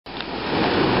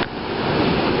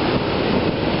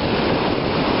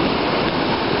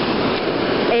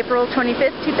April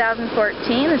 25th,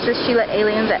 2014. This is Sheila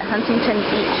Aliens at Huntington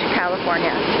Beach, California.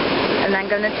 And I'm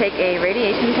going to take a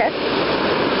radiation test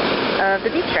of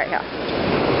the beach right here.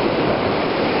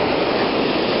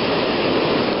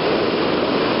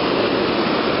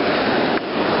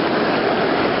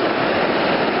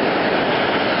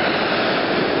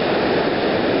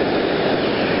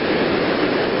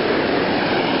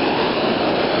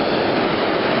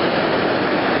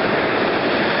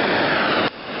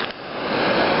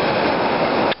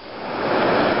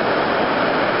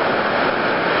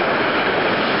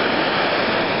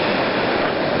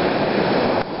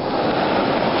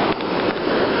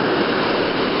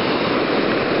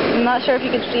 I'm not sure if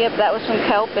you could see it, but that was some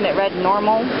kelp and it read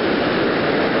normal,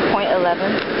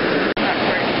 0.11.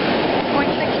 0.16?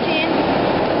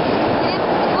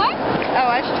 What? Oh,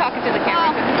 I was just talking to the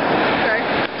camera. Oh. Sorry.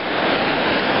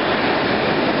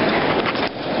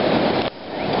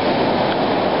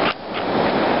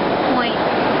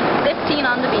 .15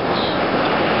 on the beach.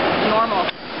 Normal.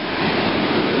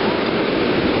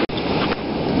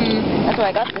 That's why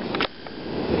I got this.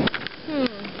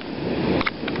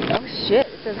 Oh shit,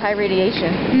 it says high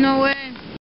radiation. No way.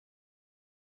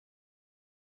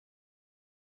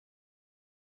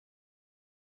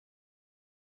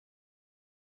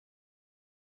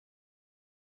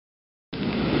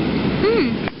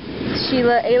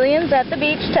 Sheila Aliens at the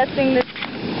beach testing this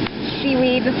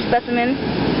seaweed specimen.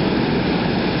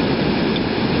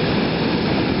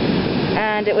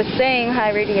 And it was saying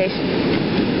high radiation.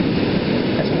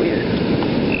 That's weird.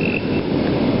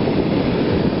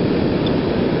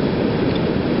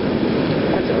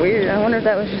 That's weird. I wonder if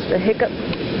that was just a hiccup.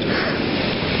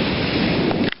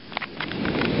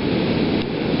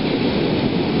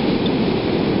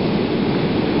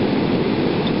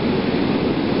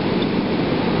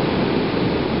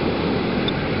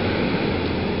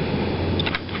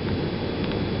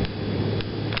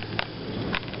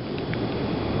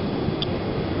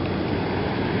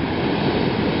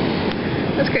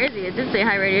 That's crazy. It did say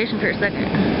high radiation for a second.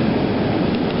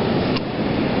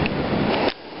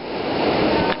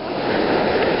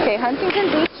 Okay,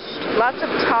 Huntington Beach. Lots of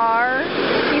tar.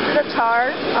 Pieces of tar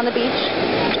on the beach.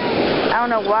 I don't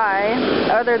know why.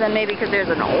 Other than maybe because there's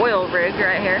an oil rig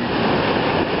right here.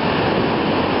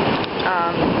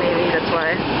 Maybe that's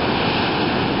why.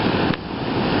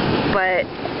 But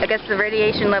I guess the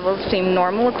radiation levels seem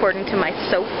normal according to my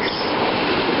Soeks.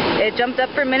 It jumped up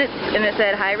for a minute and it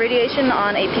said high radiation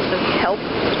on a piece of kelp.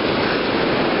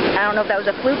 I don't know if that was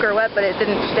a fluke or what, but it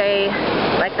didn't stay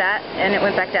like that and it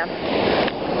went back down.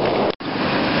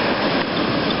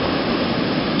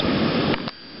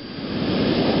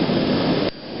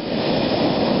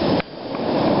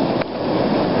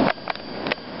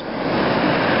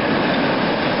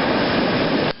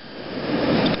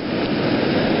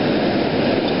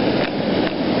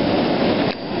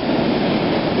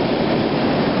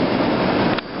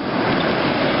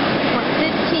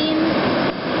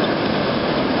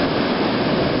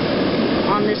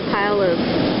 This pile of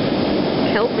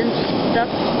kelp and stuff.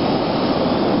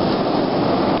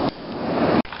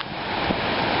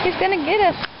 He's gonna get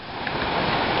us.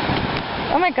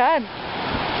 Oh my god.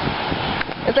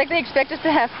 It's like they expect us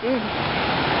to have food.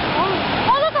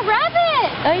 Oh, look, a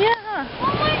rabbit! Oh yeah.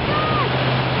 Oh my god!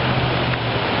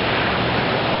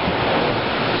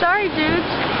 Sorry, dudes.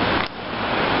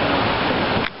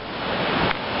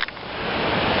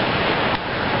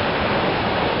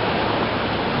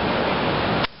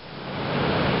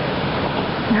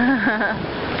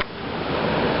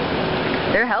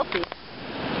 They're healthy.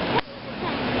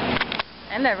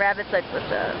 And that rabbit's like,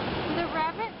 what's up?